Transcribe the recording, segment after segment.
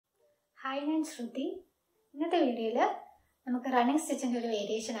Hi, ഞാൻ ശ്രുതി. ഇന്നത്തെ വീഡിയോയിൽ നമുക്ക് റണ്ണിങ് സ്റ്റിച്ചിൻ്റെ ഒരു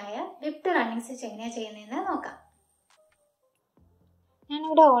വേരിയേഷനായ വിപ്ഡ് റണ്ണിങ് സ്റ്റിച്ച് എങ്ങനെയാണ് ചെയ്യുന്നതെന്ന് നോക്കാം.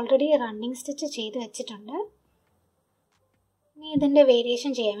 ഞാനിവിടെ ഓൾറെഡി റണ്ണിങ് സ്റ്റിച്ച് ചെയ്ത് വെച്ചിട്ടുണ്ട്. ഇനി ഇതിൻ്റെ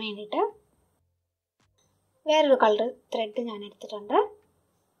വേരിയേഷൻ ചെയ്യാൻ വേണ്ടിയിട്ട് വേറൊരു കളർ ത്രെഡ് ഞാൻ എടുത്തിട്ടുണ്ട്.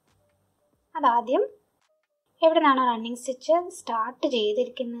 അതാദ്യം എവിടെ നിന്നാണ് റണ്ണിങ് സ്റ്റിച്ച് സ്റ്റാർട്ട്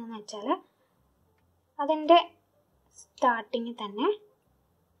ചെയ്തിരിക്കുന്നതെന്ന് വെച്ചാൽ അതിൻ്റെ സ്റ്റാർട്ടിങ്ങിൽ തന്നെ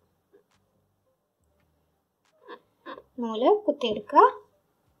നൂല് കുത്തിയെടുക്കുക.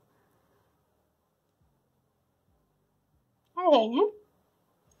 അത് കഴിഞ്ഞ്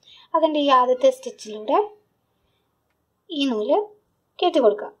അതിൻ്റെ ഈ ആദ്യത്തെ സ്റ്റിച്ചിലൂടെ ഈ നൂല് കയറ്റി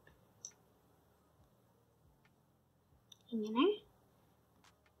കൊടുക്കുക. ഇങ്ങനെ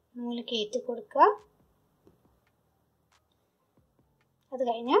നൂല് കയറ്റി കൊടുക്കുക. അത്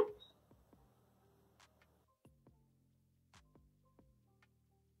കഴിഞ്ഞ്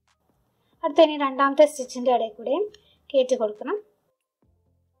അടുത്ത ഇനി രണ്ടാമത്തെ സ്റ്റിച്ചിൻ്റെ ഇടയിൽ കൂടെയും കയറ്റി കൊടുക്കണം.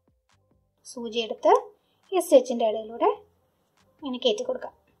 സൂചി എടുത്ത് ഈ സ്റ്റിച്ചിൻ്റെ ഇടയിലൂടെ ഇങ്ങനെ കയറ്റി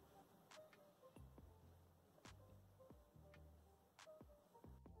കൊടുക്കാം.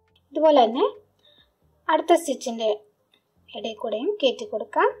 ഇതുപോലെ തന്നെ അടുത്ത സ്റ്റിച്ചിൻ്റെ ഇടയിൽ കൂടെയും കയറ്റി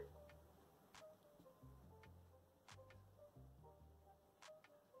കൊടുക്കാം.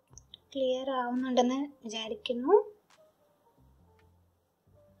 ക്ലിയർ ആവുന്നുണ്ടെന്ന് വിചാരിക്കുന്നു.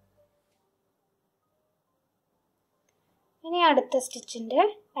 ഇനി അടുത്ത സ്റ്റിച്ചിൻ്റെ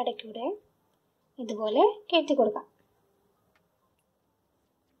ഇടയ്ക്കൂടെ ഇതുപോലെ കയറ്റി കൊടുക്കാം.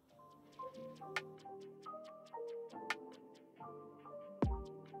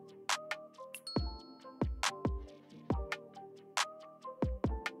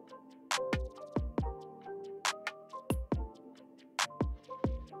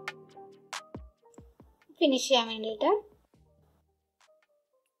 ഫിനിഷ് ചെയ്യാൻ വേണ്ടിയിട്ട്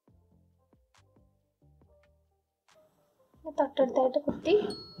തൊട്ടടുത്തായിട്ട് കുത്തി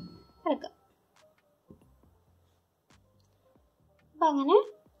എടുക്കുക. അപ്പം അങ്ങനെ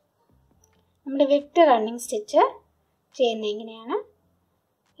നമ്മുടെ വിപ്ഡ് റണ്ണിങ് സ്റ്റിച്ച് ചെയ്യുന്നത് എങ്ങനെയാണ്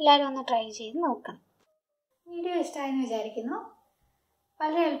എല്ലാവരും ഒന്ന് ട്രൈ ചെയ്ത് നോക്കണം. വീഡിയോ ഇഷ്ടമായെന്ന് വിചാരിക്കുന്നു.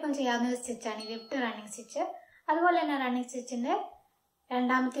 വളരെ എളുപ്പം ചെയ്യാവുന്ന ഒരു സ്റ്റിച്ചാണ് ഈ വിപ്ഡ് റണ്ണിങ് സ്റ്റിച്ച്. അതുപോലെ തന്നെ റണ്ണിങ് സ്റ്റിച്ചിൻ്റെ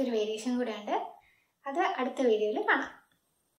രണ്ടാമത്തെ ഒരു വേരിയേഷൻ കൂടെ ഉണ്ട്. അത് അടുത്ത വീഡിയോയിൽ കാണാം.